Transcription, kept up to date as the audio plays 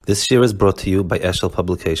This year is brought to you by Eshel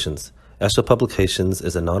Publications. Eshel Publications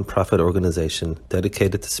is a non-profit organization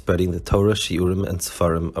dedicated to spreading the Torah, Shiurim, and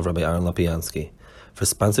Sefarim of Rabbi Aaron Lapiansky. For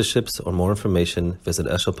sponsorships or more information, visit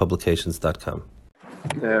eshelpublications.com.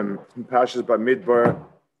 Parshas Bamidbar,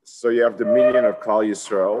 so you have the minion of Klal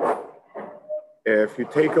Yisrael. If you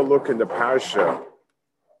take a look in the Parsha,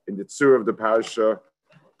 in the tzur of the Parsha,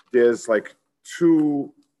 there's like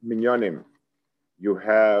two minyanim. You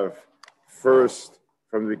have first,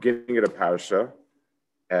 from the beginning of the Parsha,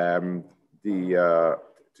 the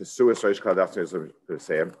Tesuas Reish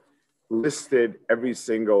Kladach listed every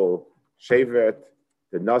single shevet,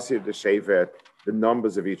 the nasi of the shevet, the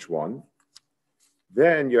numbers of each one.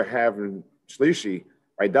 Then you have in Shlishi,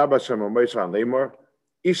 Aidaba Shem Moshe an Lemor,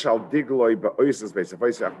 Ishal Digloi Ba'oises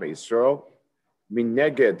Beisavosach Me'Yisrael,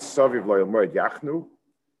 Mineged Saviv Lo Yelmoed Yachnu.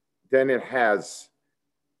 Then it has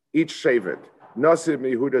each shevet, Nasi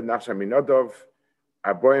Yehuda Nachsham Minodov,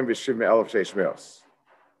 Aboyim V'Shiv Me'elef Sheish Meos.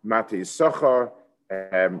 Mati Yisachar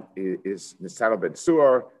is Nisal Ben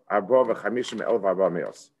Suar, Abo V'Chamishim Me'elef Arba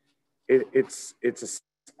Meos. It's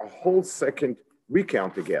a whole second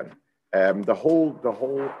recount again. The whole,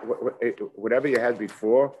 whatever you had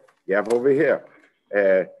before, you have over here.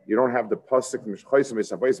 You don't have the pasuk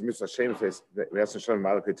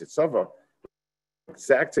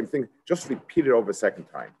exact same thing, just repeated over a second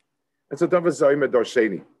time. And so Davar Zayim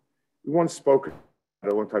Dorsheni. We once spoke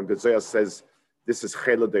at one time. The Zohar says this is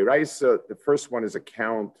Chela Deiraisa. The first one is a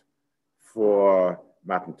count for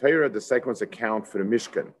Matan Torah. The second one is a count for the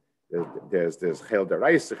Mishkan. There's Chela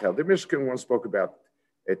Deiraisa, Chela De Mishkan. One spoke about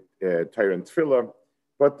Torah and Tefillah,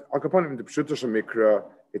 but in the Pshuta Mikra,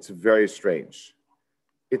 it's very strange.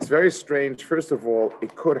 It's very strange. First of all,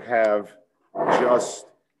 it could have just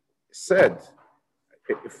said,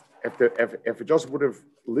 if it just would have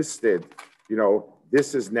listed,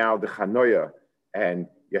 this is now the Chanoya, and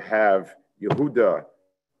you have Yehuda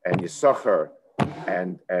and Yisachar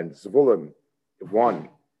and Zvulun, one,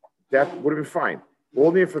 that would have been fine.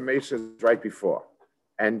 All the information is right before.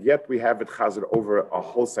 And yet we have it chazed over a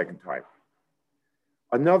whole second time.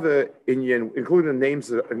 Another Inyan, including the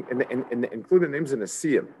names in the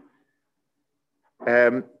Siyam.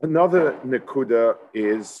 Another Nakuda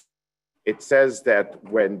is, it says that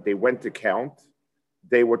when they went to count,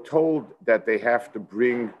 they were told that they have to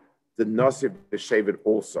bring the Nasiv the Shevet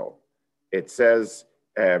also. It says,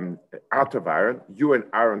 out of Aaron, you and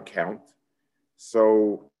Aaron count.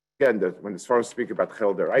 So again, when the Sfarim speak about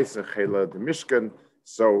Chel Deraisa, Chela the Mishkan,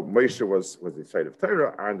 so Moshe was the side of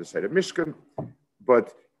Torah, Aaron the side of Mishkan,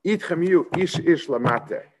 but Itchem you ish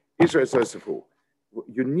lamate, ish esosefu.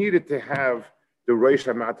 You needed to have the Reish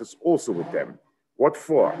Hamatas also with them. What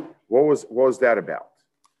for? What was that about?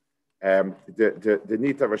 The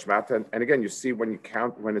Nita Rashmata, and again, you see when you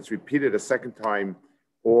count, when it's repeated a second time,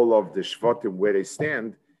 all of the Shvatim where they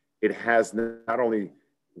stand, it has not only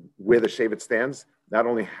where the Shevet stands, not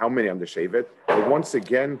only how many on the Shevet, but once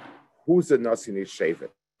again, who's the Nasi in each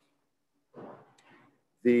Shevet?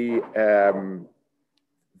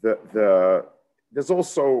 There's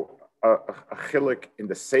also a chilik in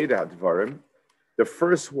the Seder Hadvarim. The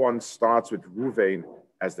first one starts with Ruvain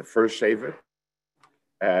as the first Shevet.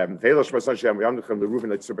 And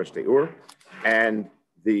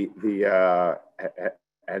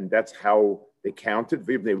that's how they counted.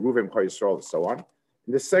 And so on.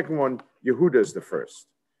 And the second one, Yehuda is the first.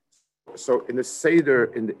 So in the Seder,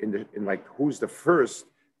 in like who's the first,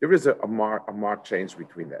 there is a marked change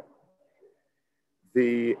between them.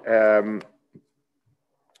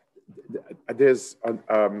 There's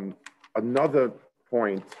another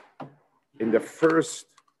point in the first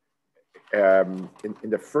in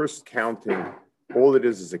the first counting. All it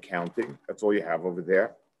is a counting. That's all you have over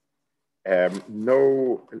there.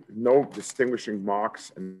 No distinguishing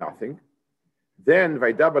marks and nothing. Then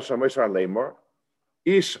Vaidaba Shamosha Lemor.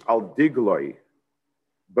 Ish al digloi,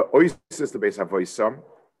 but oisis the base avoisam,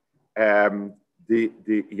 the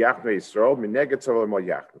Yachne Yisrael, mineget tzavol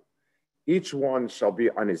Yachne. Each one shall be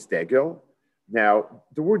on his degel. Now,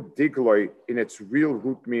 the word digloi in its real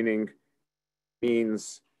root meaning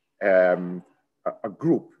means a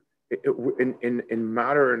group. In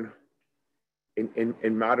modern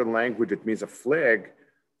language, it means a flag.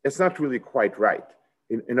 It's not really quite right.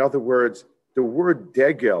 In other words, the word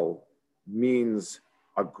degel means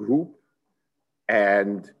a group,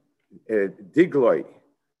 and digloi,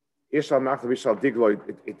 ishal machlav ishal digloi,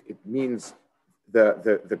 it means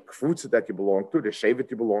the kvutza that you belong to, the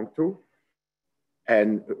shevet you belong to.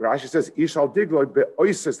 And Rashi says, ishal digloi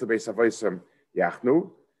be'oises the beis avoisam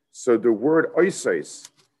yachnu. So the word oises,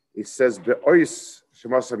 it says be'ois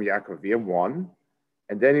shemasam Yaakov one,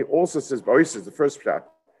 and then he also says be'oises, the first pshat,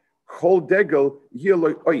 Kol degel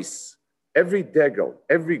yeloi ois. Every degel,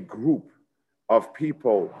 every group of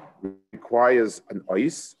people requires an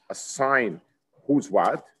ois, a sign who's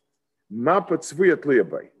what. Mapa tzvuyat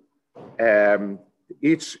liyabay.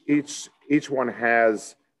 Each one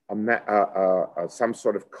has some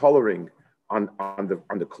sort of coloring on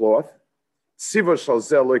the cloth. Tziva shal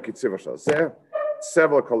zeh loiki tziva shal zeh.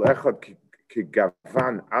 Tzevel kol echad ki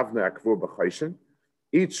gavan avne akvu b'choshen.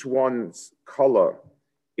 Each one's color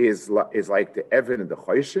is like the Evan in the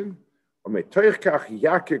Choshen.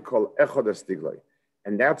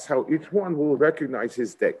 And that's how each one will recognize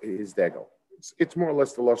his degel. It's more or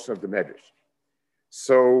less the lashon of the Medrash.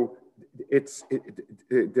 So the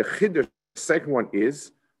chiddush. The second one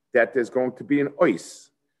is that there's going to be an ois.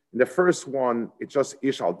 In the first one, it's just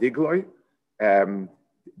ish al digloi.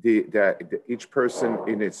 Each person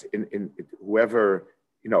in whoever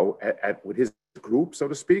with his group, so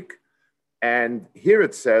to speak. And here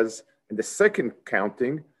it says, in the second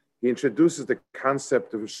counting, he introduces the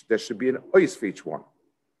concept of there should be an ois for each one.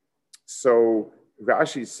 So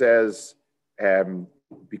Rashi says,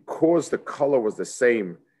 because the color was the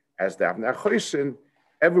same as the Avnei Choshen,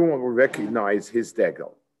 everyone will recognize his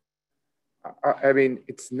degel. I mean,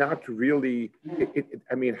 it's not really,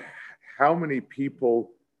 how many people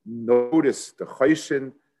noticed the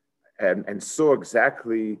Choshen and saw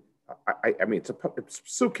exactly, it's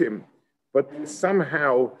psukim, but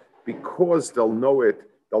somehow, because they'll know it,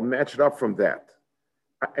 they'll match it up from that.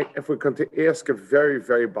 If we're going to ask a very,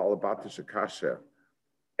 very balabatish akasha,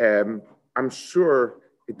 I'm sure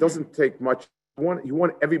it doesn't take much. You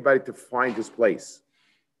want everybody to find his place.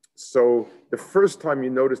 So the first time you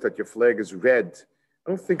notice that your flag is red,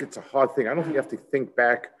 I don't think it's a hard thing. I don't think you have to think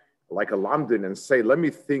back like a lamdin and say, let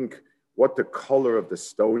me think what the color of the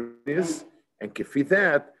stone is, and kifi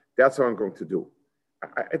that's what I'm going to do.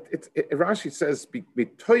 Rashi says,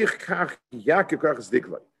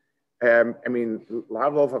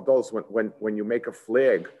 when you make a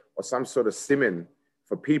flag or some sort of siman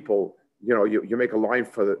for people, you make a line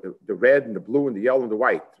for the red and the blue and the yellow and the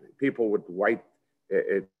white. People with the white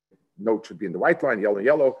note should be in the white line,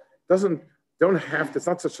 yellow. Don't have to, it's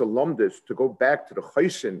not such a lumdish to go back to the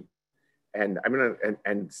Choshen and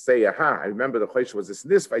say, I remember the Choshen was this,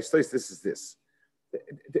 this is this.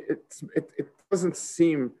 It doesn't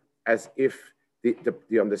seem as if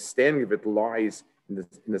the understanding of it lies in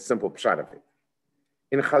the simple pshat of it.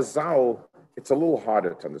 In Chazal, it's a little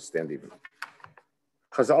harder to understand even.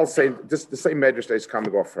 Chazal say this, the same medrash that is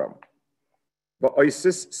coming off from. But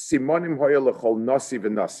oisis simonim hoya lechol nasi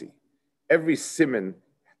v'nasi. Every siman,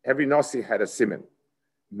 every nasi had a siman.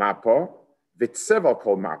 Mapa v'tzeval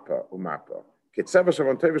kol mapa umapa. Kitzeval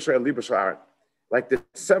shavon tevish shel liba shel aret. Like the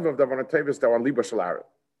seven of the Vanatavis that were on Liba Shalaret.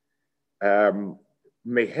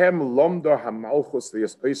 Mehem lomdo hamalchus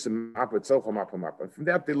liyasoisim mapa tzelchol mapa mapa. And from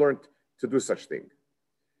that they learned to do such thing.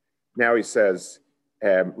 Now he says,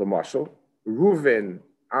 Lamashal, Ruven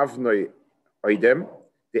avnoi oidem.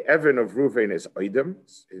 The Evan of Ruven is oidem.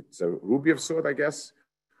 It's a ruby of sword, I guess.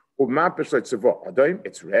 Umapa shleitzevo adoim.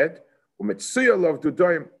 It's red. Umetsuya lov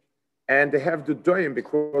dudoim. And they have dudoim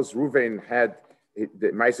because Ruven had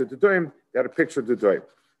the Maisa dudoim. They had a picture of the doim.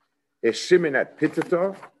 Shimon at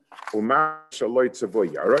Pitito, Umar Shaloi Tzavo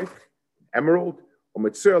Yaroik, emerald,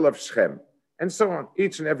 Umitzur of Shchem, and so on.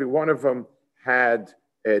 Each and every one of them had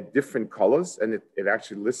different colors, and it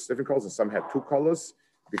actually lists different colors, and some had two colors,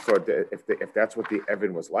 because if that's what the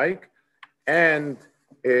Evan was like. And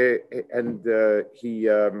he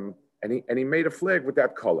made a flag with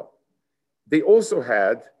that color. They also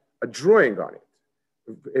had a drawing on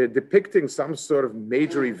it, depicting some sort of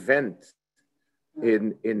major event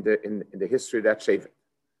in the history of that Shevet.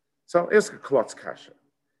 So I'll ask a klotz kasha.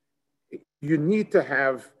 You need to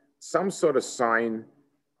have some sort of sign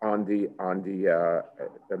on the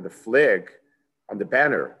flag, on the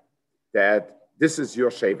banner, that this is your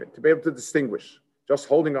Shevet, to be able to distinguish. Just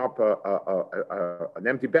holding up an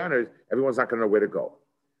empty banner, everyone's not going to know where to go.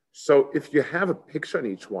 So if you have a picture on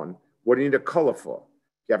each one, what do you need a color for?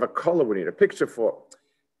 If you have a color, what do you need a picture for?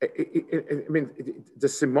 The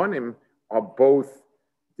simonim are both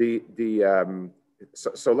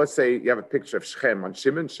so let's say you have a picture of Shechem on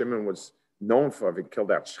Shimon. Shimon was known for having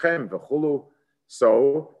killed out Shechem, V'chulu.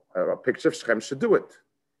 So a picture of Shechem should do it.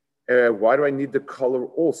 Why do I need the color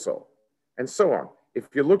also? And so on.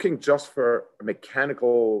 If you're looking just for a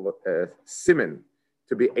mechanical siman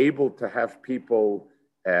to be able to have people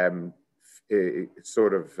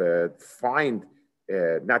find,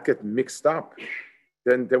 not get mixed up,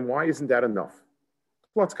 then why isn't that enough?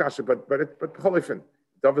 But Cholifin,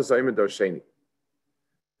 Davazayim Dosheni.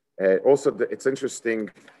 Also, it's interesting.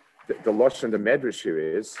 The lush and the medrash here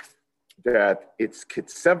is that it's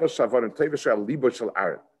Kitzeva Shavon and Teva Shal Libo Shal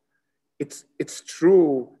Aaron. It's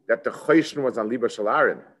true that the Choshen was on Libo Shal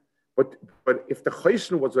Aaron, but if the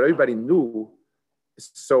Choshen was what everybody knew,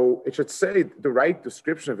 so it should say the right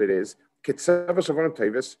description of it is Kitzeva Shavon and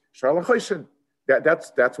Teva Shal Choshen.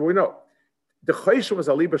 That's what we know. The Choshen was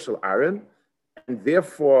a Libo Shal Aaron, and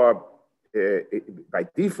therefore, by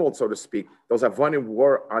default, so to speak, those Avonim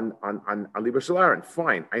were on Libo Shal Aaron.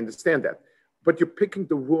 Fine, I understand that. But you're picking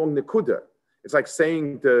the wrong nekuda. It's like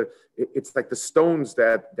saying it's like the stones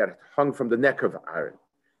that hung from the neck of Aaron.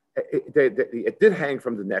 It did hang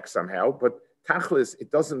from the neck somehow, but tachlis,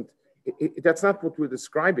 it doesn't. That's not what we're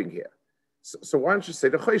describing here. So why don't you say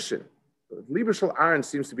the Choshen? Libo Shal Aaron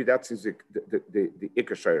seems to be the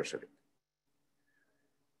Ikar Shayr.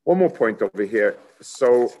 One more point over here.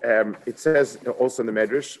 So it says also in the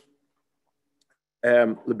Medrash,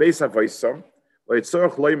 Lebeis Havaisam.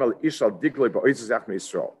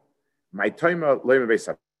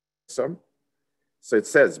 So it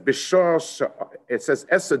says,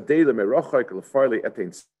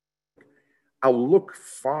 I'll look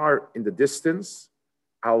far in the distance.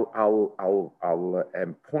 I'll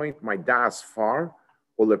point my das far,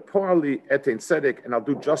 and I'll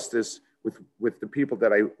do justice with the people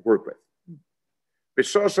that I work with. When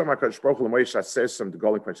HaKadosh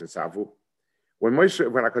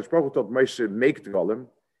Baruch Hu told Moshe, make Degalim,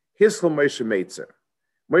 Hisl Moshe Metzer.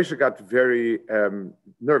 Moshe got very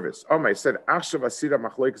nervous. He said,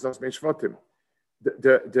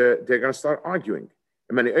 they're going to start arguing.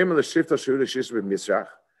 Every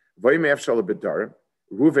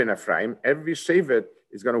Shevet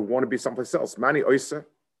is going to want to be someplace else.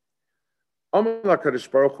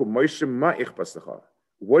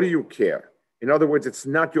 What do you care? In other words, it's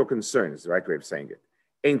not your concern, is the right way of saying it.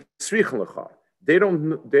 They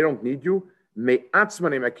don't need you. They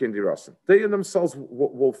themselves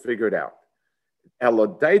will figure it out. They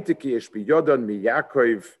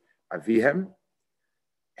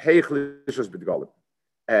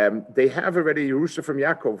have already Yerusha from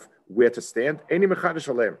Yaakov where to stand. And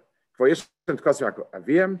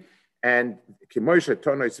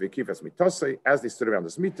as they stood around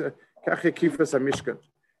this mita, and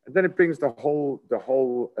then it brings the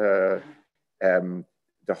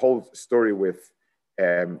whole story with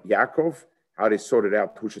Yaakov, how they sorted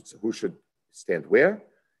out who should stand where,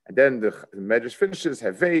 and then the Medrash finishes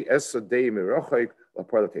Havei Esodei Mirochik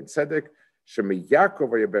Laporlatin Tzedek Shemi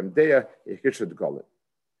Yaakov Ayabem Dea Yechishud Golem.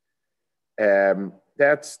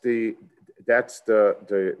 That's the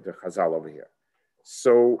Chazal over here.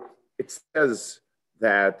 So it says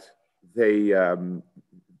that they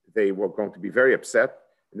were going to be very upset,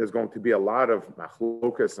 and there's going to be a lot of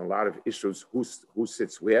machlokas and a lot of issues who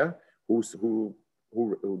sits where, who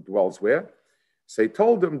dwells where. So he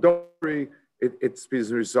told them, don't worry, it's been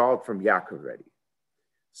resolved from Yaakov already.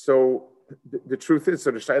 So the truth is,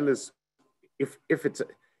 so the shaila is, if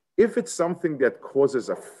it's something that causes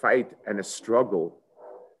a fight and a struggle,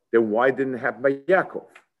 then why didn't it happen by Yaakov?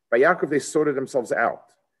 By Yaakov, they sorted themselves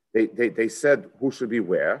out. They said who should be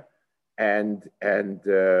where, and he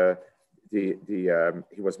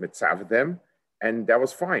was mitzav them, and that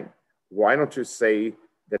was fine. Why don't you say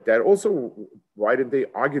that also? Why did they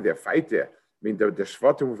argue there, fight there? I mean, the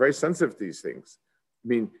Shvatim were very sensitive to these things. I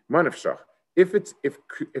mean, manavshach. If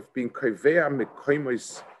being koveya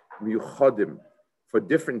mekoimos miyuchadim for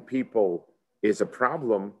different people is a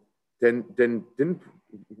problem, then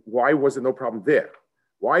why was there no problem there?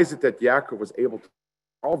 Why is it that Yaakov was able to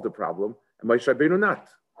solve the problem and Moshe Rabbeinu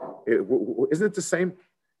not? Isn't it the same?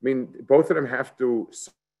 I mean, both of them have to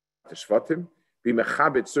Shvatim, be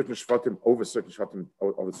mechabit certain Shvatim over certain Shvatim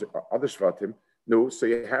over other Shvatim. No, so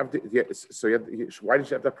you have why did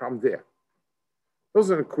you have that problem there? Those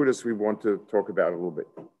are the kudos we want to talk about a little bit.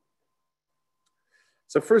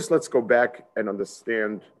 So first, let's go back and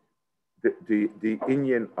understand the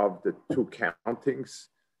inyan of the two countings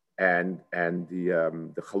and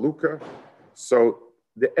the chalukah. So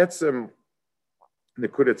the etzem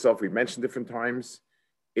nikud itself, we mentioned different times,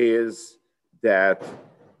 is that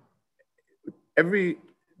the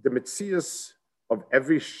Metzius of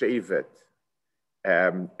every shevet,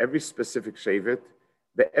 every specific shevet,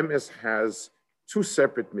 the emes has two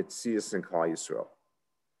separate Metzius in Klal Yisrael.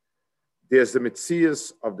 There's the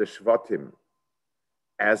Metzius of the Shvatim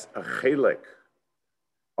as a chelek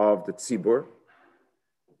of the tzibur,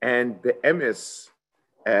 and the emes,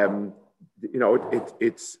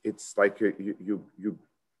 it's like you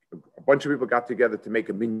a bunch of people got together to make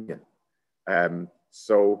a minyan.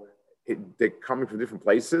 So they're coming from different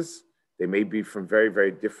places. They may be from very,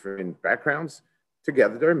 very different backgrounds.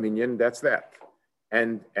 Together, they're a minyan. That's that.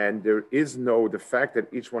 and there is no, the fact that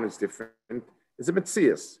each one is different is a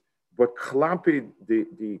Metzius. But klapi,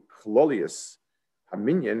 the kololius, a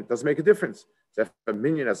minion, doesn't make a difference. So if a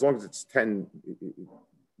minion, as long as it's 10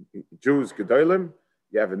 Jews, Gedolim,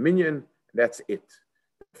 you have a minion, and that's it.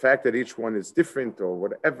 The fact that each one is different or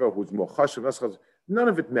whatever, who's more chashuv, none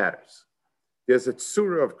of it matters. There's a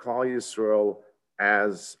tzura of Klal Yisrael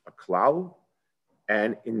as a klal,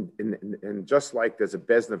 and in just like there's a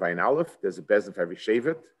bezn of Ein Aleph, there's a bezn of every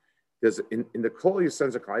shevet. There's in the Klal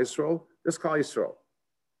sense of Klal Yisrael, there's Klal Yisrael.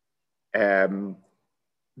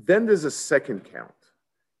 Then there's a second count.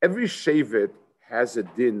 Every shevet has a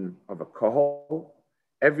din of a kohol.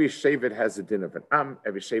 Every shevet has a din of an am.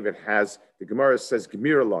 Every shevet has, the Gemara says,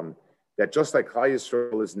 Gemiralon, that just like Klal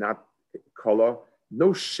Yisrael is not kala, no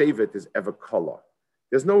shevet is ever kala.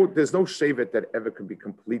 There's no shevet that ever can be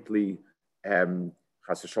completely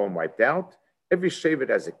chas v'sholom wiped out. Every shevet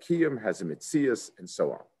has a kiyum, has a metzius, and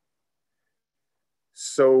so on.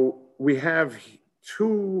 So we have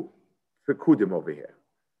two pekudim over here,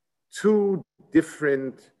 two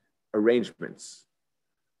different arrangements.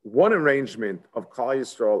 One arrangement of Klal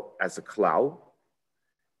Yisrael as a klal,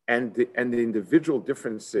 and the individual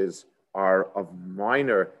differences are of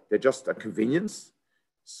minor, they're just a convenience.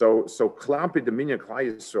 So klapi the minyan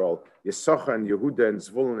Klal Yisrael, Yisachar and Yehuda and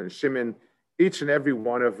Zvulun and Shimon, each and every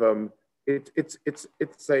one of them, it's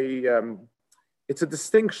a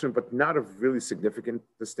distinction, but not a really significant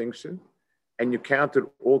distinction. And you count it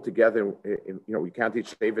all together, you count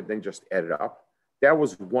each shevet, then just add it up. That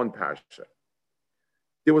was one parsha.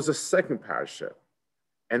 There was a second parsha,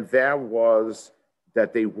 and that was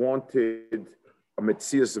that they wanted a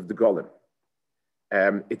Metzius of Degalim.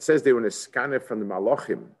 It says they were in a scanner from the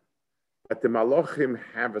Malachim, but the Malachim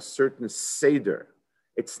have a certain seder.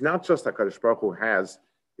 It's not just HaKadosh Baruch Hu has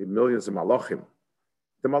the millions of Malachim.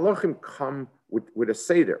 The Malachim come with a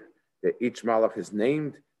seder. That each Malach is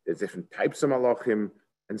named, there's different types of Malachim,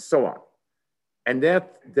 and so on. And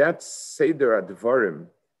that seder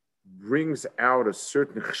advarim brings out a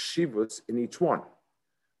certain chshivus in each one.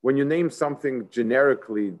 When you name something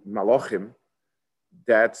generically Malachim,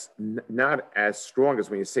 that's not as strong as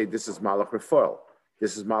when you say this is Malach Raphael,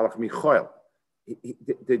 this is Malach Michael.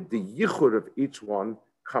 The yichud of each one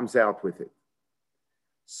comes out with it.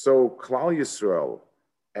 So Klal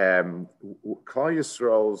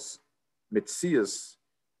Yisrael's Metzius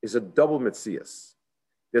is a double Metzius.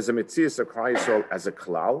 There's a Metzius of Klal Yisrael as a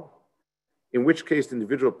klal, in which case the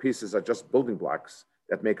individual pieces are just building blocks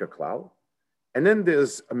that make a klal. And then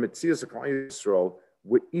there's a Metzius of Klal Yisrael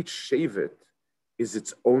where each shevet is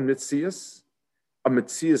its own Metzius, a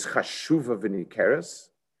Metzius chashuva v'nikeres,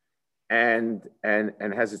 and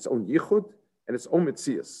has its own yichud and its own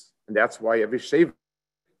Metzius. And that's why every shevet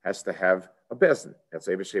has to have a bezin. That's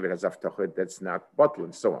why every shevet has aftachah that's not bottle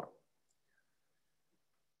and so on.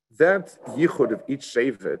 That yichud of each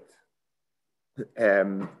shevet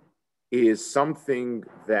is something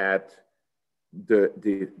that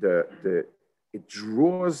it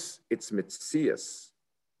draws its metzias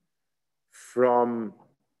from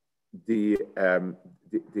the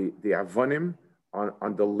avonim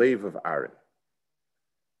on the lave of Aaron.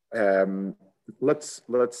 Let's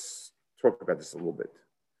talk about this a little bit.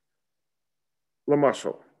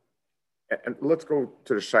 Lamashal. And let's go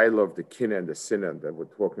to the shaila of the kinna and the sinna that we're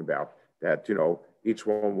talking about, that, each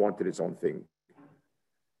one wanted its own thing.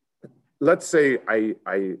 Let's say I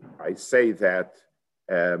say that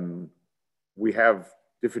we have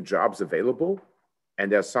different jobs available,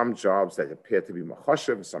 and there are some jobs that appear to be more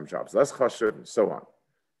chashuv, some jobs less chashuv, and so on.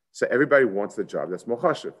 So everybody wants the job that's more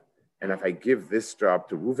chashuv. And if I give this job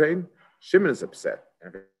to Ruvain, Shimon is upset.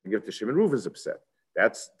 And if I give it to Shimon, Ruvain is upset.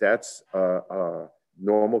 That's a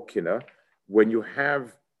normal kinna. When you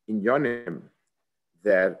have inyanim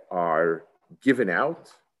that are given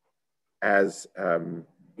out as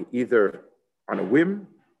either on a whim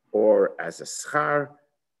or as a schar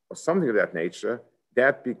or something of that nature,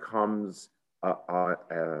 that becomes a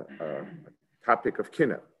topic of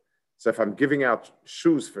kinna. So if I'm giving out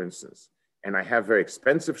shoes, for instance, and I have very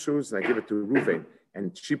expensive shoes and I give it to Ruvain,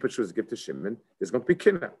 and cheaper shoes I give to Shimon, there's going to be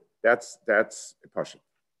kinna. That's a passion.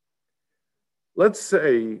 Let's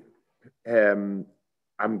say I'm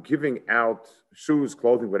giving out shoes,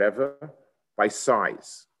 clothing, whatever, by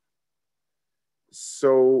size.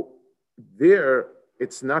 So there,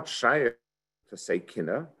 it's not shy to say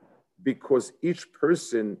kinna, because each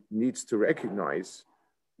person needs to recognize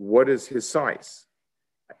what is his size.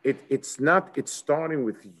 It's starting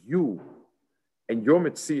with you and your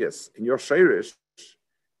metzias and your sheirish,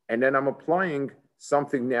 and then I'm applying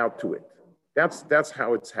something now to it. That's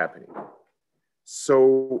how it's happening.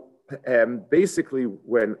 So basically,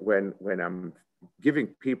 when I'm giving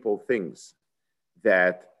people things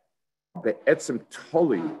that be'etzem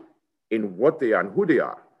toli in what they are and who they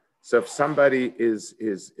are. So if somebody is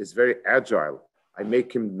very agile, I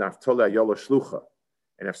make him naftola yola shlucha.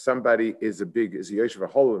 And if somebody is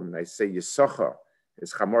Yoshev Holim, and I say Yisacha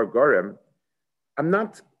is Chamor Gorem, I'm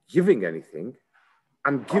not giving anything.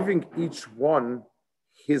 I'm giving each one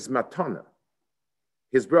his matana,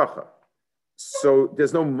 his bracha. So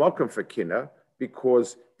there's no makom for kina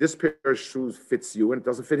because this pair of shoes fits you and it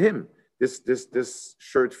doesn't fit him. This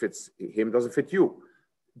shirt fits him, doesn't fit you.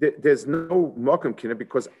 There's no makom kina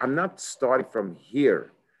because I'm not starting from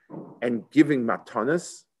here and giving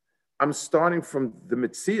matanas. I'm starting from the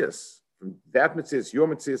Metzius, from that Metzius, your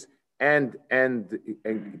Metzius, and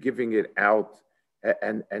giving it out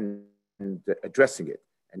and addressing it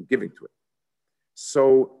and giving to it.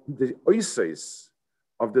 So the oises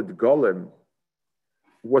of the Degalim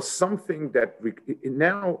was something that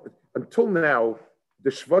until now, the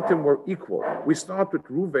Shvatim were equal. We start with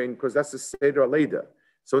Ruvain because that's the Seder Aleda.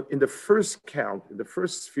 So in the first count, in the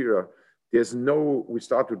first sphere, we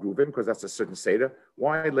start with Ruvain because that's a certain Seder.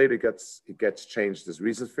 Why later it gets changed, there's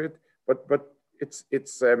reasons for it. But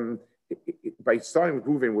by starting with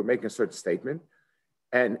Ruvain, we're making a certain statement.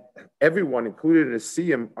 And everyone, included in the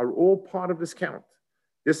Siyam, are all part of this count.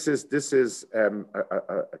 This is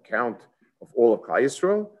a count of all of Klal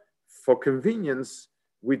Yisrael. For convenience,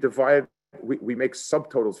 we make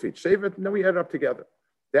subtotals for each Shevet, and then we add it up together.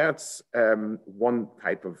 That's one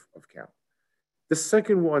type of count. The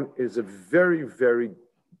second one is a very, very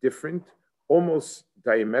different, almost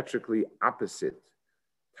diametrically opposite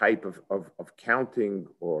type of counting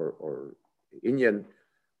or inyan.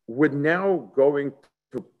 We're now going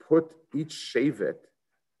to put each Shevet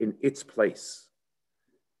in its place.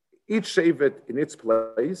 Each Shevet in its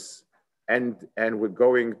place, and we're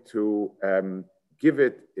going to give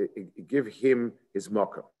him his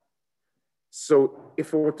makkah. So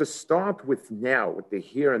if we were to start with the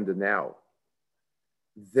here and the now,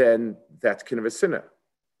 then that's kind of a sinner.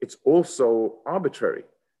 It's also arbitrary.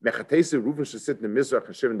 Mechatese Reuven should sit in the Mizrach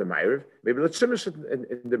and Shimon in the Ma'ariv. Maybe let Shimon sit in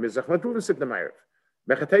the Mizrach, let Reuven sit in the Ma'ariv.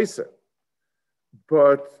 Mechatese.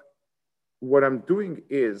 But what I'm doing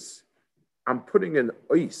is I'm putting an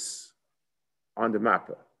ois on the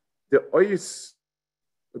mapper. The ois,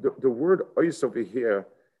 the word ois over here,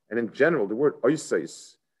 and in general, the word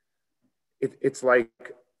oisais, it's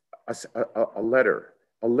like a letter.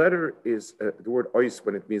 A letter is the word ois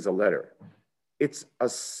when it means a letter. It's a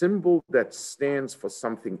symbol that stands for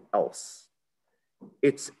something else.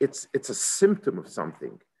 It's a symptom of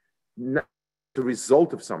something, not the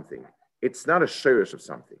result of something. It's not a shirish of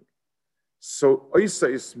something. So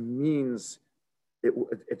oisais means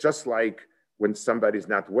it just like when somebody's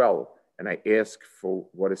not well and I ask for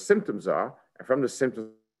what his symptoms are, and from the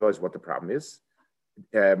symptoms is what the problem is.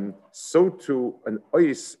 So too, an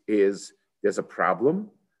ois is there's a problem.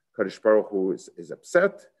 Kadosh Baruch Hu is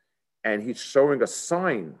upset, and he's showing a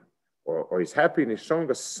sign, or he's happy, and he's showing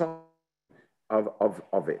a sign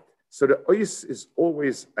of it. So the ois is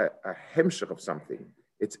always a hemshech of something.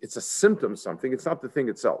 It's a symptom of something. It's not the thing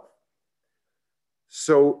itself.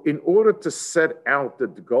 So in order to set out the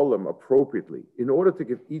Degalim appropriately, in order to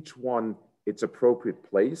give each one its appropriate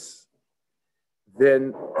place,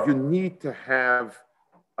 then you need to have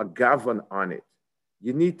a gavan on it.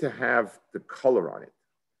 You need to have the color on it.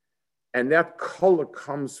 And that color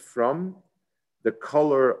comes from the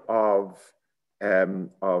color of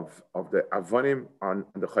the avanim on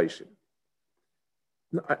the Choshen.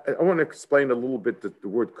 I want to explain a little bit the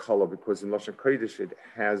word color because in Lashon Kodesh it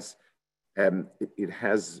has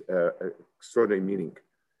extraordinary meaning.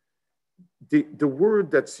 The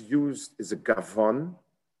word that's used is a gavan,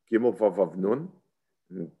 gimel vav vav nun.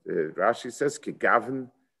 Rashi says ki gavan.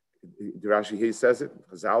 The Rashi here says it.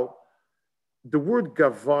 Chazal. The word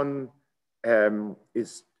gavan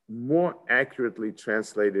is more accurately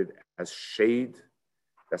translated as shade.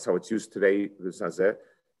 That's how it's used today.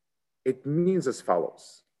 It means as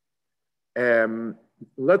follows.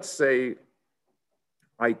 Let's say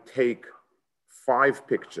I take 5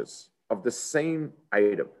 pictures of the same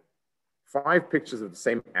item, 5 pictures of the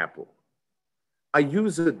same apple. I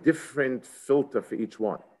use a different filter for each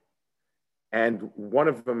one. And one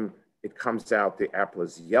of them, it comes out, the apple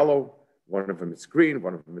is yellow, one of them it's green,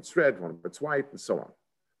 one of them it's red, one of them it's white, and so on.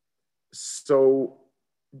 So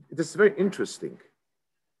this is very interesting.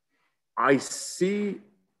 I see,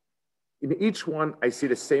 in each one, I see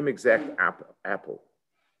the same exact apple.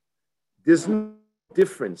 There's no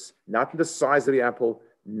difference, not in the size of the apple,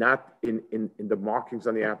 not in the markings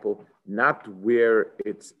on the apple, not where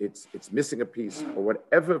it's missing a piece or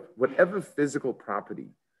whatever physical property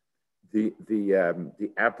the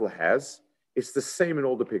apple has. It's the same in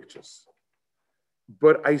all the pictures,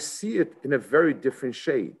 but I see it in a very different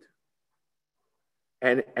shade.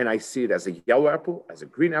 And I see it as a yellow apple, as a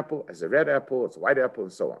green apple, as a red apple, as a white apple,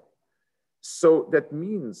 and so on. So that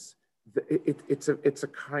means that it's a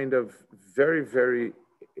kind of very, very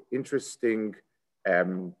interesting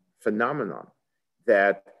phenomenon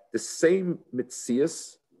that the same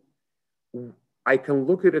Metzius, I can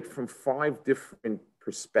look at it from 5 different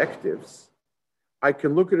perspectives. I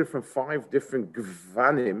can look at it from 5 different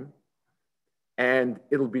gvanim, and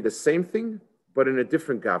it'll be the same thing, but in a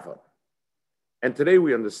different gavan. And today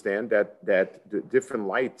we understand that the different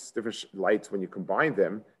lights, when you combine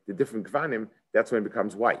them, the different gvanim, that's when it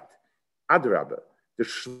becomes white. Adrabah, the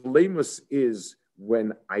shleimus is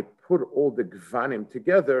when I put all the gvanim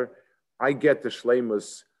together, I get the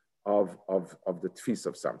shleimus of the tfis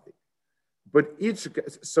of something. But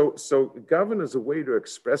so gavan is a way to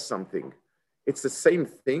express something. It's the same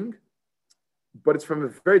thing, but it's from a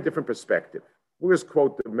very different perspective. We'll just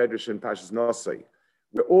quote the Medrash in Pashas Nosai,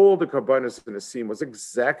 where all the karbanos in the scene was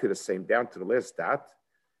exactly the same, down to the last dot,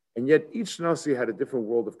 and yet each nasi had a different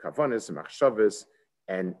world of kavanis and machshavas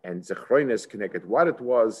and zechroines connected what it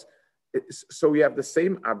was. So we have the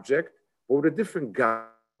same object, but with a different gav.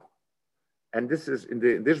 And this is in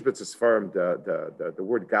the Ishbitz's firm, the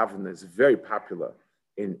word gavin is very popular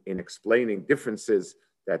in explaining differences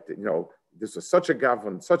that, this was such a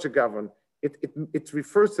gavin. It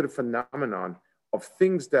refers to the phenomenon of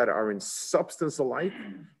things that are in substance alike,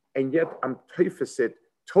 and yet I'm teifes it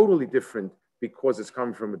totally different because it's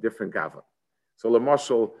coming from a different gavin. So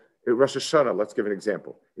Lamashal, Rosh Hashanah, let's give an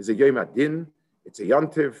example, is a Yom Adin, it's a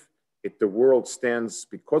Yantiv, the world stands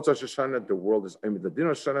because Rosh Hashanah, the world is Yom Adin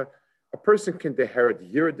Rosh Hashanah. A person can inherit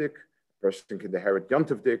Yeridik, a person can inherit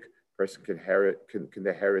Yantivdik, a person can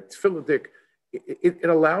inherit Tfiladik. It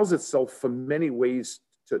allows itself for many ways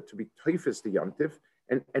to be teifes the Yantiv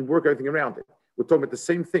and work everything around it. We're talking about the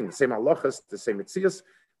same thing, the same halachas, the same Metzius,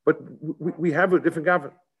 but we have a different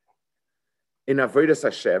gavin. In Avodas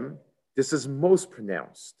Hashem, this is most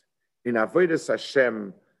pronounced. In Avodas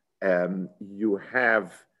Hashem, you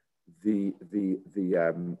have in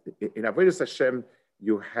Avodas Hashem,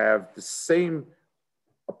 you have the same,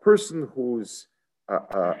 a person who's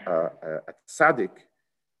a tzaddik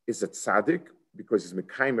is a tzaddik because he's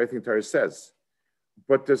mekayim everything Torah says.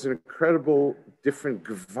 But there's an incredible different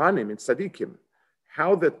gvanim in tzaddikim.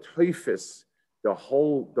 How the teifes, the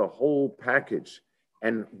whole package,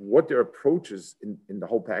 and what their approach is in the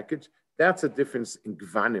whole package, that's a difference in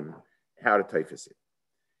gvanim, how to teifes it.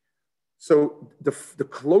 So the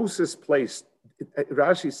closest place,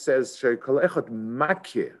 Rashi says,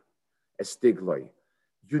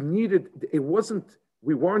 you needed,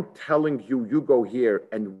 we weren't telling you go here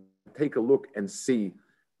and take a look and see,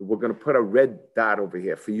 we're going to put a red dot over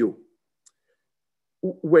here for you.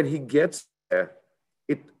 When he gets there,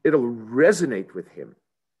 it'll resonate with him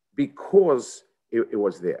because it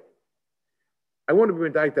was there. I want to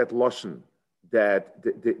redact that lashon that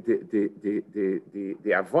the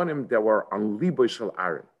avonim that were on libo shel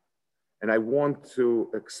Aaron, and I want to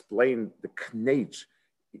explain the knech.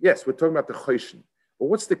 Yes, we're talking about the Choshen, but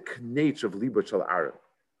what's the knech of libo shel Aaron?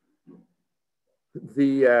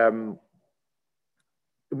 The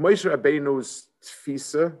Moshe Rabbeinu's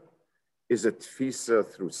tfisa is a tfisa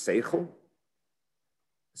through seichel.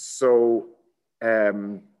 So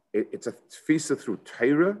it's a tfisa through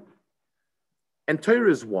Torah, and Torah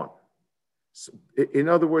is one. So, in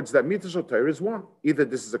other words, that mitzvah of Torah is one. Either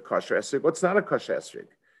this is a kosher esrog, or it's not a kosher esrog.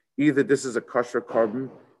 Either this is a kosher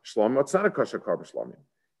carbon shlomim, or it's not a kosher carbon shlomim.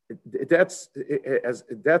 That's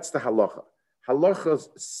the halacha. Halacha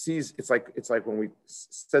sees it's like when we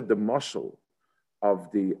said the mashal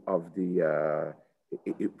of the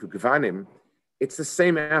gvanim. It's the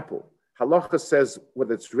same apple. Halacha says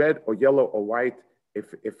whether it's red or yellow or white,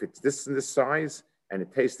 if it's this in this size and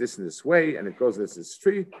it tastes this in this way and it goes this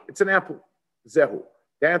tree, it's an apple. Zehu.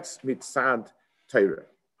 That's mitzad Torah.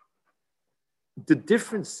 The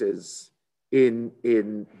differences in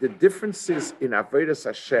Avodas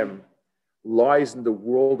Hashem lies in the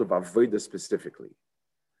world of Avodah specifically.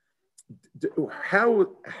 How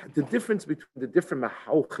the difference between the different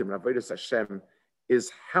mahalchim and Avodas Hashem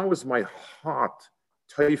is how is my heart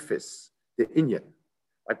teifes the inyan?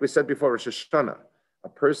 Like we said before, Rosh Hashanah, a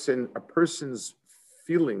person's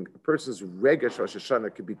feeling, a person's regesh Rosh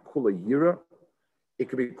Hashanah could be kula yira, it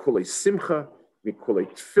could be kula simcha, it could be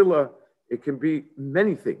kula tefillah, it can be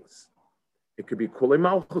many things. It could be kula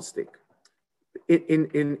malchustik.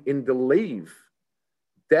 In the leiv,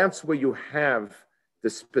 That's where you have the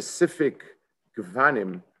specific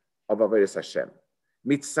gvanim of Avodas Hashem.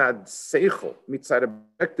 Mitzad seichel, mitzad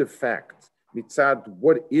objective fact, mitzad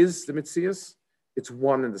what is the Metzius, it's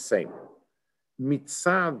one and the same.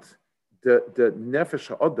 Mitzad the nefesh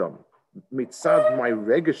ha'adam, mitzad my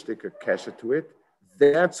regeshtika kesha to it,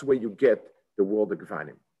 that's where you get the world of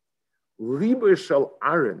gvanim. Liber shel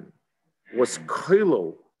Aaron was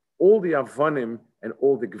koilol all the avanim and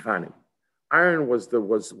all the gvanim. Aaron was the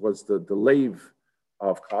lave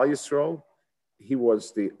of Klal Yisrael. He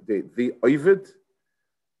was the ovid,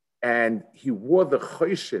 and he wore the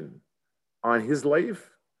Choshen on his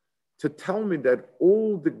lave to tell me that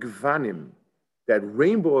all the gvanim, that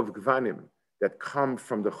rainbow of gvanim that come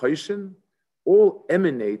from the Choshen, all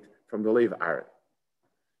emanate from the lave Aaron.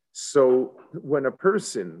 So when a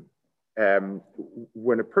person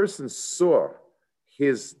saw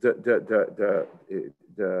his the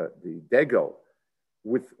Degal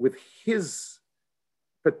with his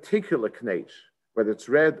particular knech, whether it's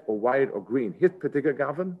red or white or green, his particular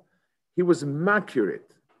gavan, he was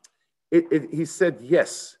accurate. He said,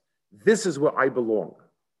 yes, this is where I belong.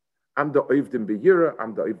 I'm the Oivdim B'Yira,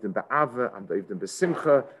 I'm the Oivdim B'Ava, I'm the Oivdim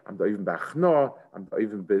B'Simcha, I'm the Oivdim B'Achno, I'm the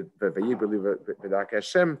Oivdim B'Vayibeli B'Dak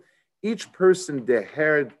Hashem. Each person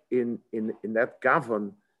dehered in that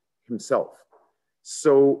gavan himself.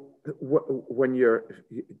 So when you're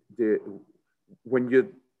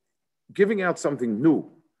giving out something new,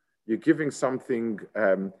 you're giving something,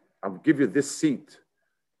 I'll give you this seat.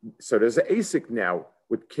 So there's an ASIC now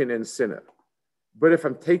with kin and sinner. But if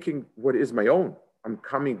I'm taking what is my own, I'm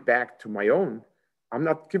coming back to my own, I'm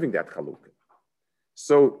not giving that chalukah.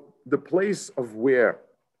 So the place of where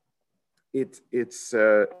it's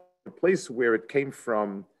the place where it came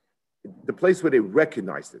from, the place where they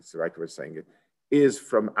recognized it, the right way of saying it, is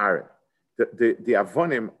from Aaron. The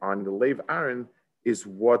avonim on the lave Aaron is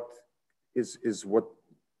what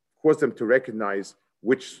caused them to recognize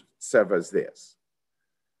which seva is theirs.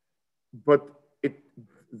 But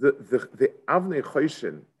the Avnei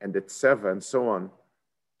Choshen and the Tseva and so on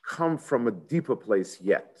come from a deeper place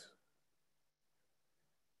yet.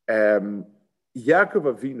 Yaakov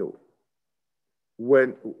Avinu,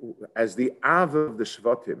 as the Av of the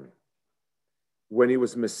Shvatim, when he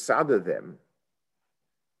was Mesada them,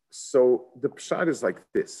 so the pshat is like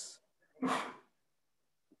this.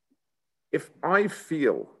 If I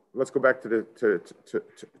feel, let's go back to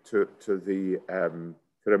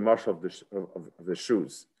the marshal of the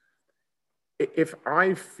shoes. If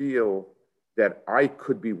I feel that I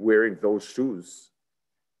could be wearing those shoes,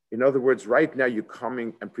 in other words, right now you're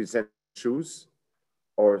coming and present shoes,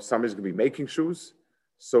 or somebody's going to be making shoes,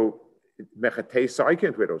 so mechatesa, I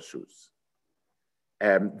can't wear those shoes.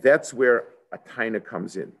 That's where a taina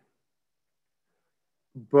comes in.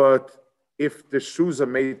 But if the shoes are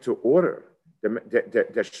made to order,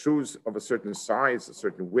 they're shoes of a certain size, a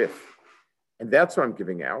certain width, and that's what I'm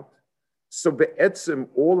giving out. So be'etzim,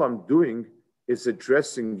 all I'm doing is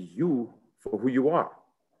addressing you for who you are.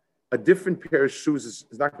 A different pair of shoes is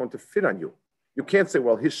not going to fit on you. You can't say,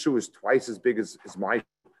 well, his shoe is twice as big as my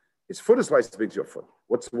shoe. His foot is twice as big as your foot.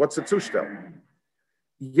 What's a tushtel?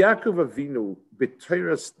 Yaakov Avinu,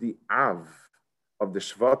 b'teiras the Av of the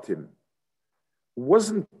Shvatim,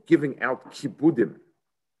 wasn't giving out kibudim.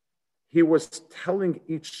 He was telling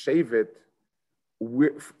each shevet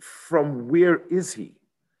from where is he.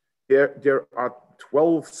 There are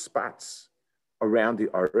 12 spots around the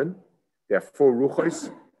Aron. There are 4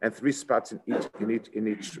 ruchos and 3 spots in each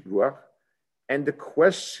ruach. And the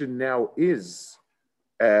question now is,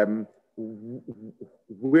 where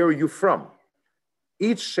are you from?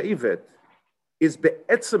 Each shevet is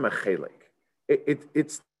be'etzem a chelik.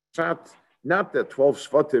 It's not the 12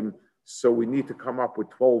 shvatim, so we need to come up with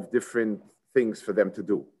 12 different things for them to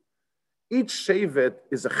do. Each shevet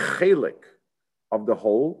is a chelik of the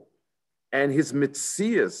whole, and his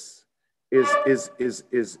Metzius is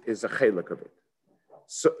a chelik of it.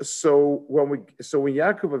 So when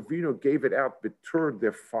Yaakov Avinu gave it out, betur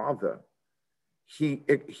their father, he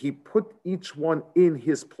put each one in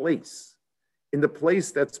his place, in the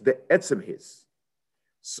place that's be'etzem his.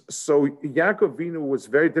 So Yaakov Avinu was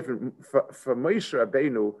very different. For Moshe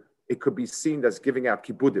Rabbeinu, it could be seen as giving out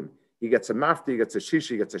kibudim. He gets a mafti, he gets a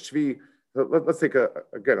shishi, he gets a shvi. Let's take a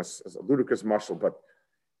ludicrous marshal, but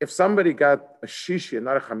if somebody got a shishi and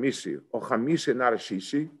not a chamishi, or chamishi and not a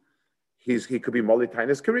shishi, he could be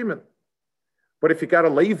molitainis kariman. But if he got a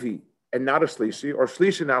levi and not a shlishi, or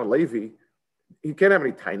shlishi and not a levi, he can't have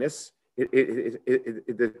any tainus.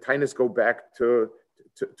 The tainus go back to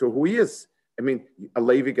who he is. I mean, a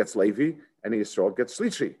Levi gets Levi, and a Yisrael gets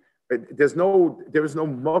Shlishi. There is no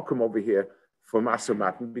mokum over here for Maser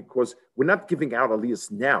Matan because we're not giving out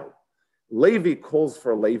aliyahs now. Levi calls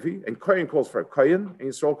for a Levi, and Kohen calls for a Kohen, and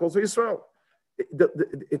Yisrael calls for Yisrael.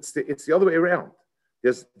 It's the other way around.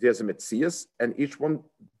 There's a Metzius, and each one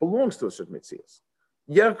belongs to a certain Metzius.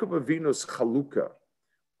 Yaakov Avinu's chalukah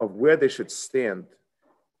of where they should stand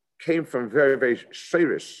came from very, very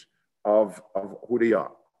shirish of who they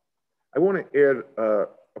are. I want to add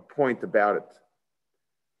a point about it.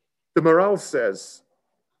 The Maral says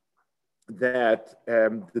that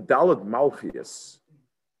the Dalet Malchias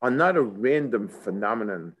are not a random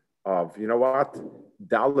phenomenon of, you know what,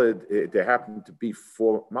 Dalet, there happen to be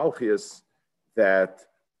 4 Malchias that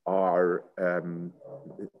are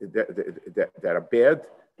that are bad.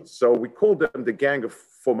 So we call them the gang of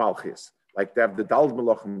 4 Malchias. Like they have the Dalet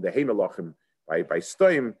Malachim, the Hey Malachim by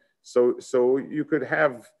Stoim. So you could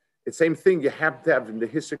have the same thing you have to have in the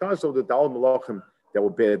history also the Dalet Malachim that were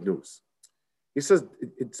bad news. He says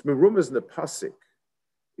it's merumas in the pasuk,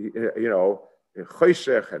 you know,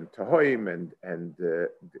 Choshen and Tahoim and the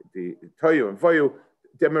Toyu and Voyu.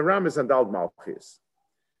 The meram is and Dalet Malchis.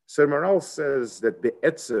 So Maral says that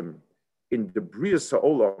be'etzem in the Brias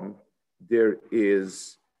Ha'olam there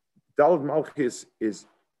is Dalet Malchis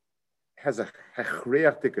has a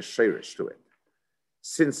hechreatic shirish to it.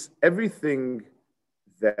 Since everything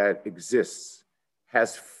that exists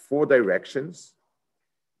has 4 directions,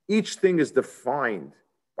 each thing is defined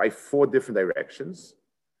by 4 different directions.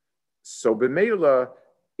 So b'meila,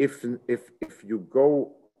 if you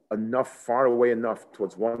go far away enough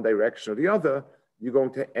towards one direction or the other, you're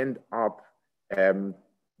going to end up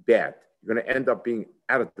bad. You're going to end up being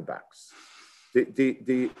out of the box. The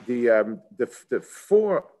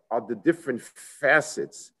 4 are the different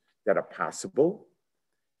facets that are possible.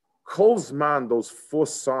 Kol Zman, those 4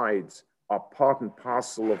 sides are part and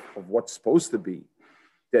parcel of what's supposed to be.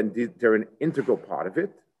 Then they're an integral part of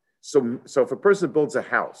it. So if a person builds a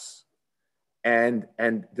house and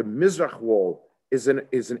the Mizrach wall is an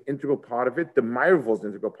integral part of it, the Meir wall is an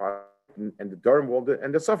integral part, and the Durham wall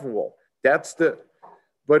and the Safan wall.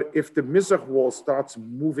 But if the Mizrach wall starts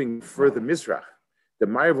moving further Mizrach, the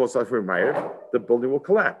Meir wall starts further Meir, the building will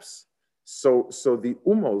collapse. So the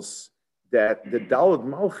umos that the Dalet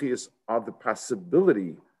Malchis are the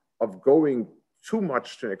possibility of going too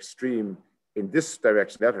much to an extreme in this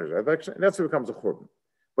direction, that direction, and that's what becomes a churban.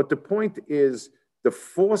 But the point is, the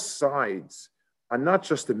 4 sides are not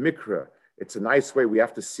just a mikra. It's a nice way. We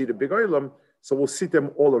have to see the big oilam, so we'll see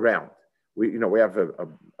them all around. We have a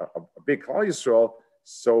big Klal Yisrael,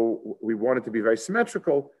 so we want it to be very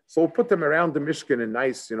symmetrical. So we'll put them around the Mishkan in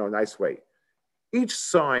a nice way. Each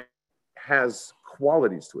side has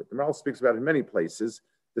qualities to it. The Maral speaks about it in many places,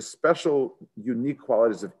 the special, unique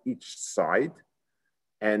qualities of each side,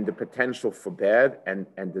 and the potential for bad and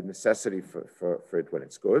the necessity for it when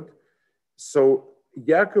it's good. So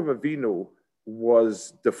Yaakov Avinu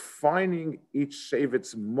was defining each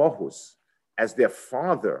Shevet's mohus as their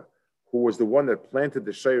father, who was the one that planted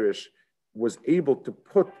the Sheirish, was able to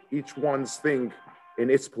put each one's thing in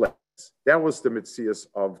its place. That was the Metzius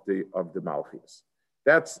of the Malchis.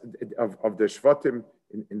 That's of the Shvatim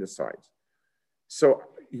in the sides. So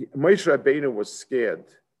Moshe Rabbeinu was scared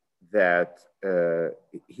that there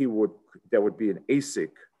would be an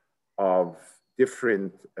asik of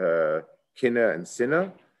different kina and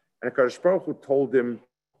sinna, and HaKadosh Baruch Hu told him,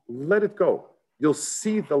 let it go. You'll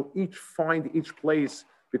see they'll each find each place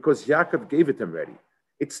because Yaakov gave it them already.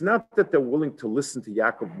 It's not that they're willing to listen to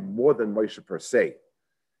Yaakov more than Moshe per se.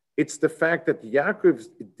 It's the fact that Yaakov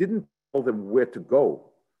didn't tell them where to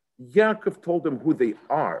go. Yaakov told them who they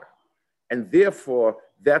are, and therefore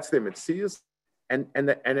that's their Metzius, and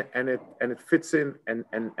it fits in, and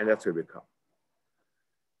that's where we come.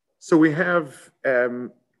 So we have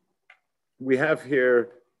here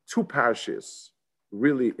 2 parashas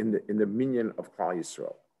really in the minyan of Klal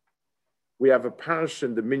Yisrael. We have a parasha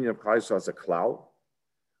in the minyan of Klal Yisrael as a klal,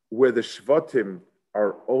 where the Shvatim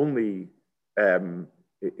are only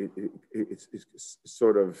it's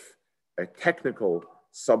sort of technical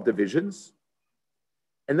subdivisions,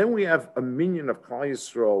 and then we have a minyan of Klal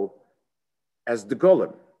Yisrael as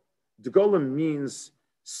Degalim. Degalim means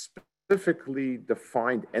specifically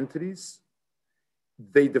defined entities.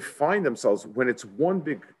 They define themselves when it's one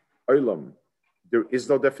big olam. There is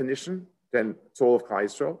no definition. Then it's all of Klal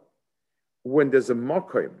Yisrael. When there's a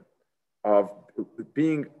makom of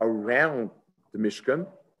being around the Mishkan,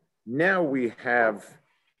 now we have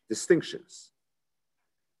distinctions.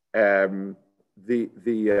 The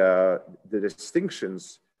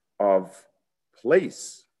distinctions of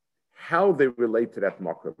place, how they relate to that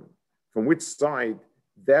makom, from which side,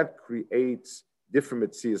 that creates different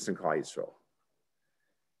Metzius in Klal Yisrael.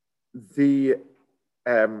 the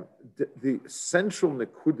central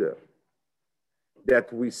nekuda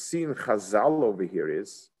that we see in Chazal over here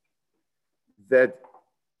is that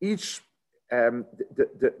each the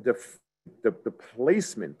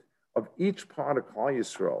placement of each part of Klal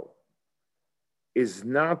Yisrael is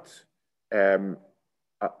not an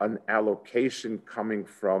allocation coming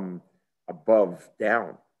from above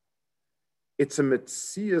down. It's a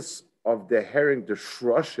Metzius of the herring, the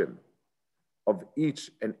shroshim of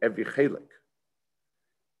each and every chelik.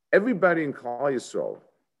 Everybody in Klal Yisrael,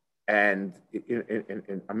 and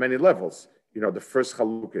in on many levels, the first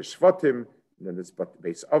chaluk is shvatim, and then there's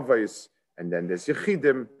Beis Avos, and then there's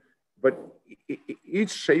Yechidim, but each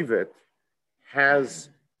shevet has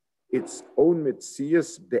its own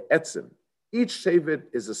Metzius be'etzim. Each shevet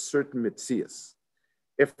is a certain Metzius.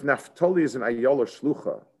 If Naphtali is an Ayola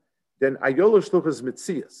Shlucha, then Ayola Shlucha is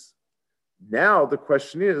Metzius. Now the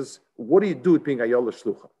question is, what do you do with being Ayola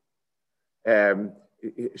Shlucha?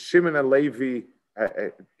 Shimon and Levi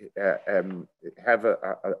have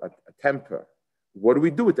a temper. What do we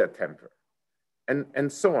do with that temper?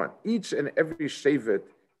 And so on. Each and every shevet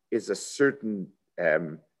is a certain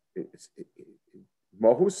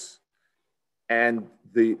mohus, and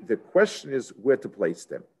the question is where to place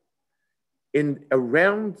them.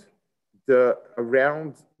 Around the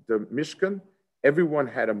Mishkan, everyone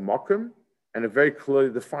had a makom and a very clearly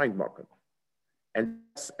defined makom, and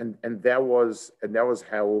that was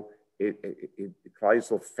how Klal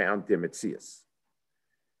Yisrael found their Metzius.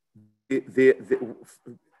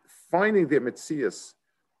 Finding their Metzius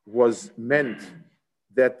was meant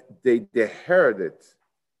that they inherited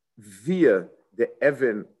via the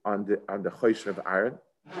Evan on the Choshen of Aaron.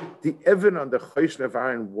 The Evan on the Choshen of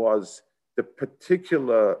Aaron was the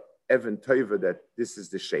particular Evan Tova that this is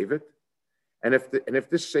the Shevet. And if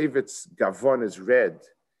this Shevet's Gavon is red,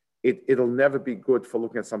 it'll never be good for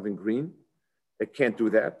looking at something green. It can't do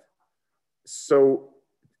that. So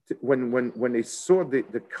when they saw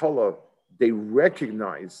the color, they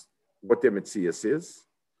recognized what their Metzius is.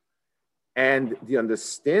 And the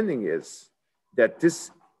understanding is that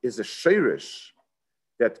this is a sheirish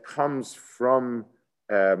that comes from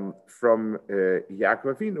Yaakov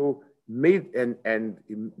Avinu, made and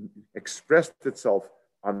expressed itself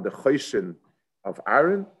on the Choshen of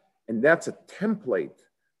Aaron, and that's a template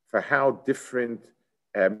for how different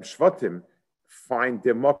Shvatim find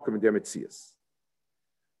their makom and their Metzius.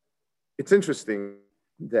 It's interesting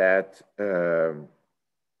that the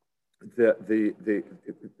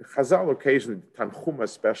Chazal occasionally, Tanchuma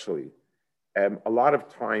especially, a lot of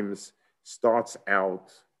times starts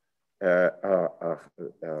out a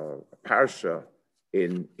parsha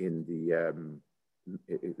in the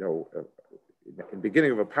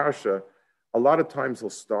beginning of a parsha. A lot of times he'll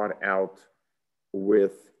start out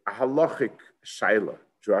with a halachic shaila,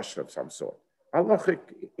 drasha of some sort, halachic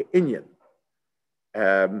inyan.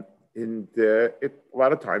 A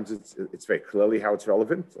lot of times it's very clearly how it's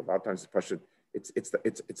relevant. A lot of times it's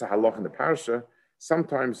a halach in the parsha.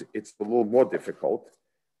 Sometimes it's a little more difficult,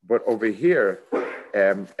 but over here,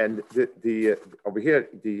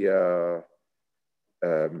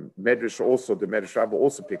 Medrash also, the Medrash Rabbah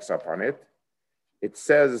also picks up on it. It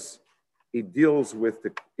says it deals with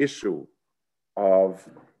the issue of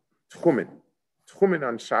tchumen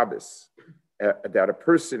on Shabbos, that a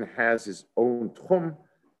person has his own tchum,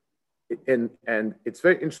 and it's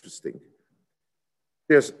very interesting.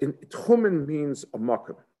 Tchumen means a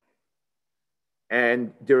makom,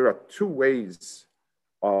 and there are two ways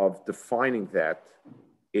of defining that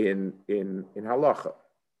in halacha.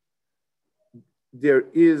 There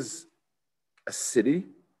is a city,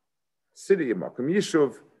 a makom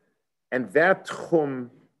yishuv, and that tchum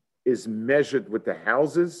is measured with the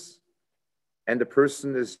houses, and the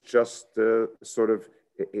person is just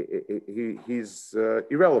he's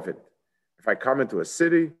irrelevant. If I come into a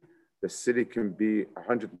city, the city can be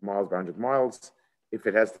 100 miles by 100 miles. If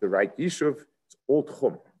it has the right yishuv, it's all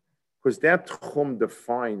tchum, because that tchum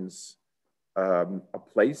defines a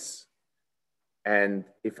place. And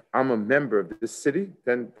if I'm a member of this city,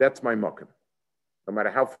 then that's my makom, no matter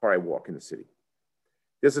how far I walk in the city.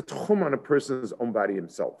 There's a tchum on a person's own body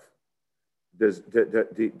himself. There's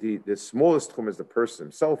the smallest tchum is the person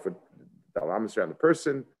himself, with the alamas around the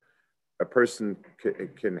person. A person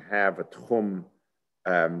can have a tchum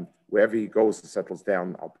wherever he goes and settles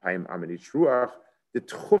down. Alpayim Aminich Ruach. The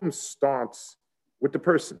tchum starts with the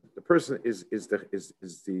person. The person is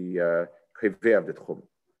the kaveh of the tchum.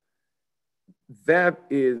 That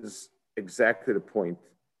is exactly the point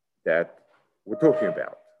that we're talking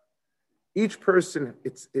about. Each person,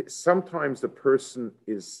 sometimes the person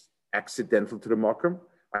is accidental to the makom,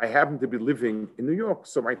 I happen to be living in New York,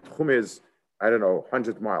 so my tchum is, I don't know,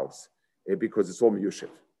 100 miles because it's all miyushiv.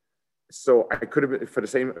 So I could have been for the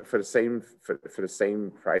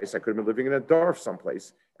same price. I could have been living in a dorf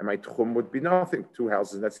someplace, and my tchum would be nothing. 2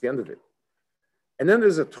 houses, and that's the end of it. And then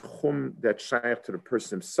there's a tchum that's shaykh to the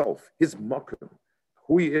person himself, his makom,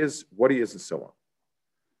 who he is, what he is, and so on.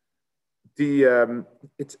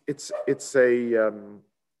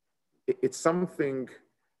 It's something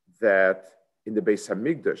that in the Beis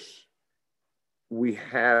Hamikdash we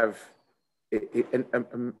have. And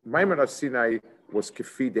Maimon of Sinai was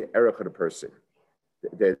kefi the erech of the person.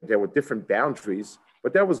 There were different boundaries,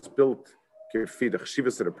 but that was built kefi the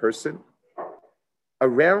chshivas of the person.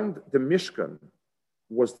 Around the Mishkan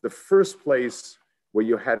was the first place where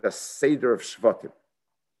you had a seder of shvatim.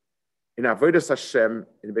 In Avodas Hashem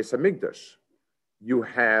in the Beis Hamikdash, you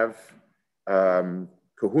have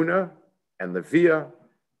Kahuna and Leviah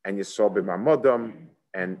and Yisrael b'Mamodam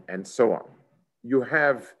and so on. You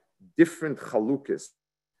have different chalukis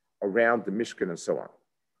around the Mishkan and so on.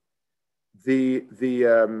 The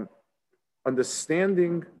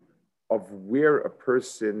understanding of where a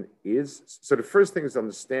person is. So the first thing is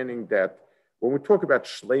understanding that when we talk about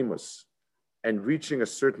shleimus and reaching a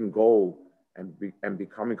certain goal and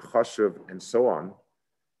becoming chashuv and so on,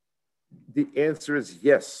 the answer is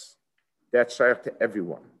yes, that's shaykh to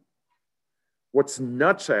everyone. What's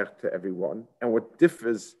not shaykh to everyone and what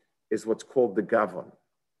differs is what's called the gavan.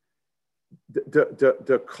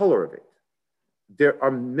 The color of it. There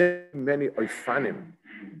are many oifanim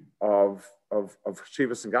of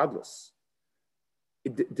Shivas and Gadlus.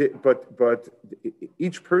 But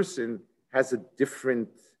each person has a different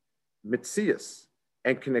Metzius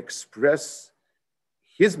and can express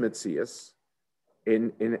his Metzius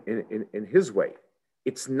in his way.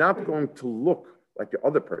 It's not going to look like the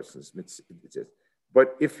other person's Metzius.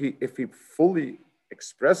 But if he fully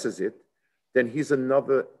expresses it, then he's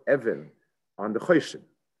another Evan on the Choshen.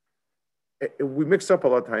 We mix up a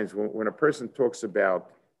lot of times when a person talks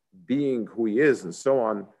about being who he is and so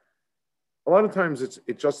on. A lot of times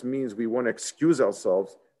it just means we want to excuse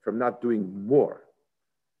ourselves from not doing more.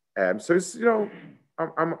 So it's,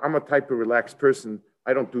 I'm a type of relaxed person.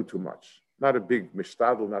 I don't do too much. Not a big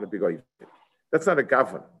mishtadl, not a big oiv. That's not a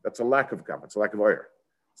gavan. That's a lack of gavan. It's a lack of oyer.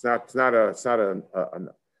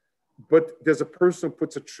 But there's a person who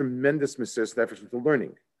puts a tremendous Mesiras Nefesh into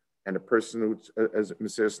learning, and a person who has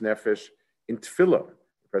Mesiras Nefesh in tefillah,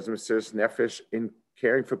 a person has Mesiras Nefesh in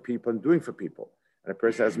caring for people and doing for people, and a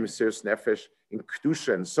person has Mesiras Nefesh in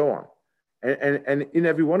kedusha and so on. And in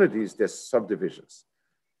every one of these, there's subdivisions.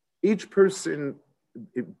 Each person,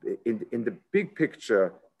 in the big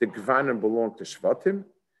picture, the Gvanim belong to Shvatim,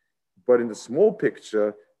 but in the small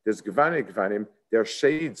picture, there's Gvanim, there are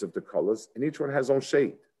shades of the colors, and each one has own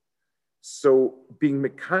shade. So being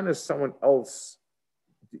mekana someone else,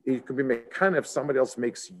 it could be mekana if somebody else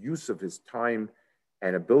makes use of his time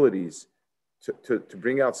and abilities to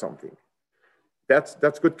bring out something.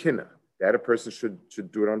 That's good kinna. That a person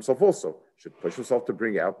should do it on himself also, should push himself to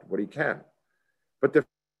bring out what he can. But the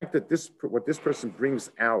fact that what this person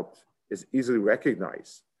brings out is easily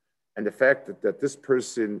recognized, and the fact that this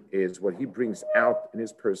person is what he brings out in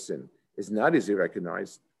his person is not easily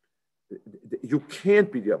recognized. You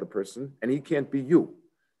can't be the other person, and he can't be you.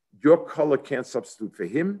 Your color can't substitute for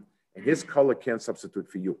him, and his color can't substitute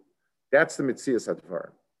for you. That's the Metzius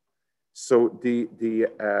Advar. So the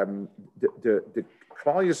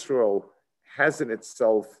Klal Yisrael has in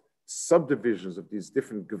itself subdivisions of these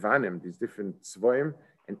different Gvanim, these different Tzvoim,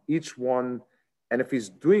 and each one, and if he's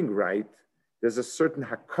doing right, there's a certain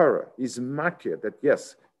Hakara. He's makir that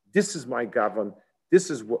yes, this is my Gavan, this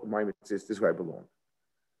is what my Metzius, this is where I belong.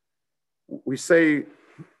 We say,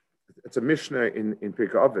 it's a Mishnah in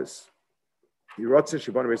Pirkei Avos,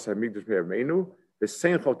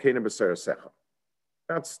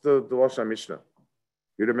 that's the Lashon Mishnah,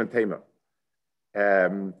 Yudam and Tema.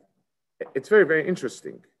 It's very, very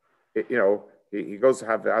interesting. He goes to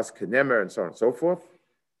have the As Kenemer and so on and so forth.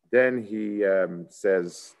 Then he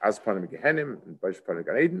says, As Panim Gehenim, and Baish Panim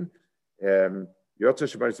Gan Eden,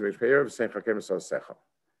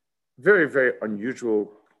 very, very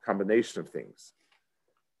unusual combination of things.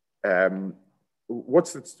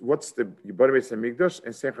 What's the Yibodei Beis Hamikdash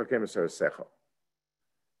and Sein Chakem Secha?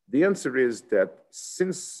 The answer is that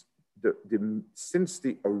since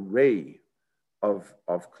the array of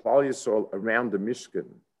Klal Yisrael around the Mishkan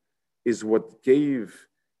is what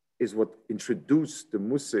introduced the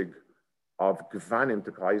musig of Gvanim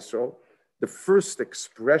to Klal Yisrael, the first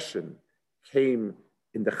expression came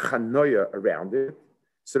in the Chanoya around it.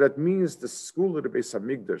 So that means the school of the Beis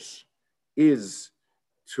Hamikdash is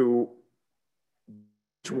to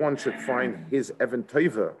Each one should find his Evan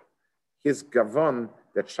Tova, his Gavan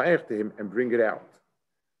that shaykh to him and bring it out.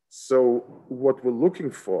 So what we're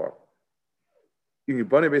looking for in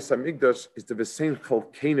Yibane Beis HaMikdash is the V'sein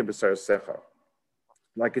Chalkeinu B'Sar Secha.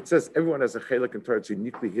 Like it says, everyone has a chelik in Torah. It's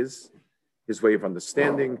uniquely his way of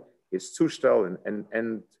understanding, his zushtel,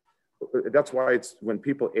 and that's why it's when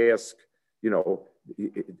people ask,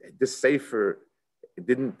 this sefer,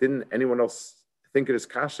 didn't anyone else think it is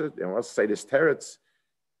kasha? Anyone else say this teretz?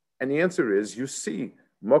 And the answer is, you see,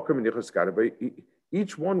 Mokum and Yichus Garabay,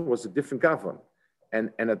 each one was a different gavan,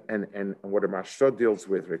 and what a Mashra deals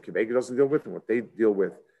with, Rekibega doesn't deal with, and what they deal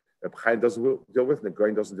with, Reb Chaim doesn't deal with, and the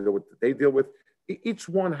Goyin doesn't deal with, what they deal with. Each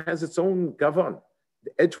one has its own gavan.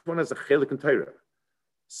 Each one has a chelik in Torah.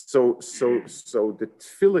 So the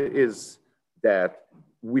tefillah is that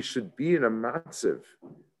we should be in a matziv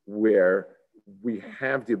where we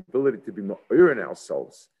have the ability to be ma'ir in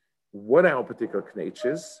ourselves, what our particular knetch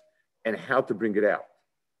is, and how to bring it out.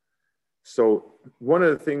 So one of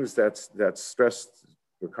the things that's stressed,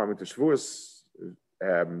 we're coming to Shavuos,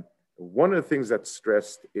 one of the things that's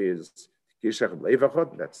stressed is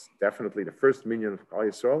that's definitely the first minyan of Klal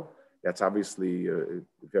Yisrael. That's obviously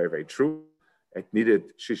very, very true. It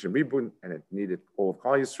needed Shishim Ribun, and it needed all of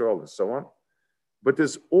Klal Yisrael, and so on. But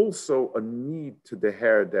there's also a need to the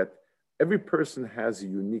hair that every person has a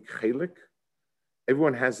unique chelik.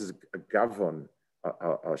 Everyone has a gavon,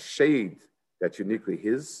 a shade that's uniquely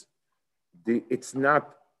his. It's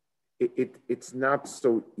not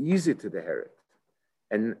so easy to deher it,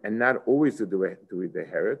 and not always to do we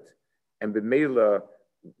deher it. And b'meila,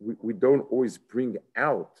 we don't always bring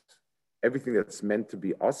out everything that's meant to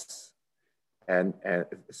be us. And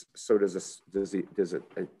so there's a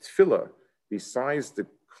tefillah besides the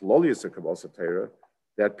klolius of Kabbalah Torah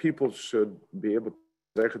that people should be able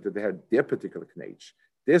to have their particular knetch,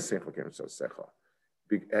 their seichel secha.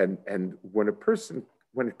 And when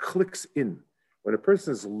it clicks in, when a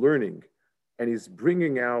person is learning and he's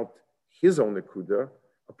bringing out his own nekuda,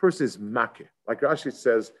 a person is makeh. Like Rashi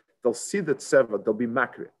says, they'll see the tseva, they'll be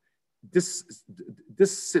makeh. This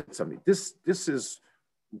sits on me. This is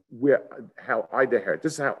how I deher.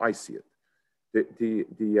 This is how I see it. The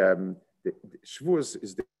Shavuos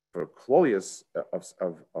is for klolius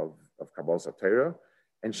of Kabbalah Torah,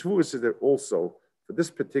 and Shavuos is there also for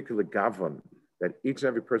this particular gavan that each and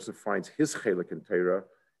every person finds his chelik in Torah,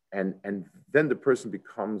 and then the person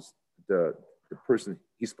becomes the person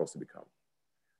he's supposed to become.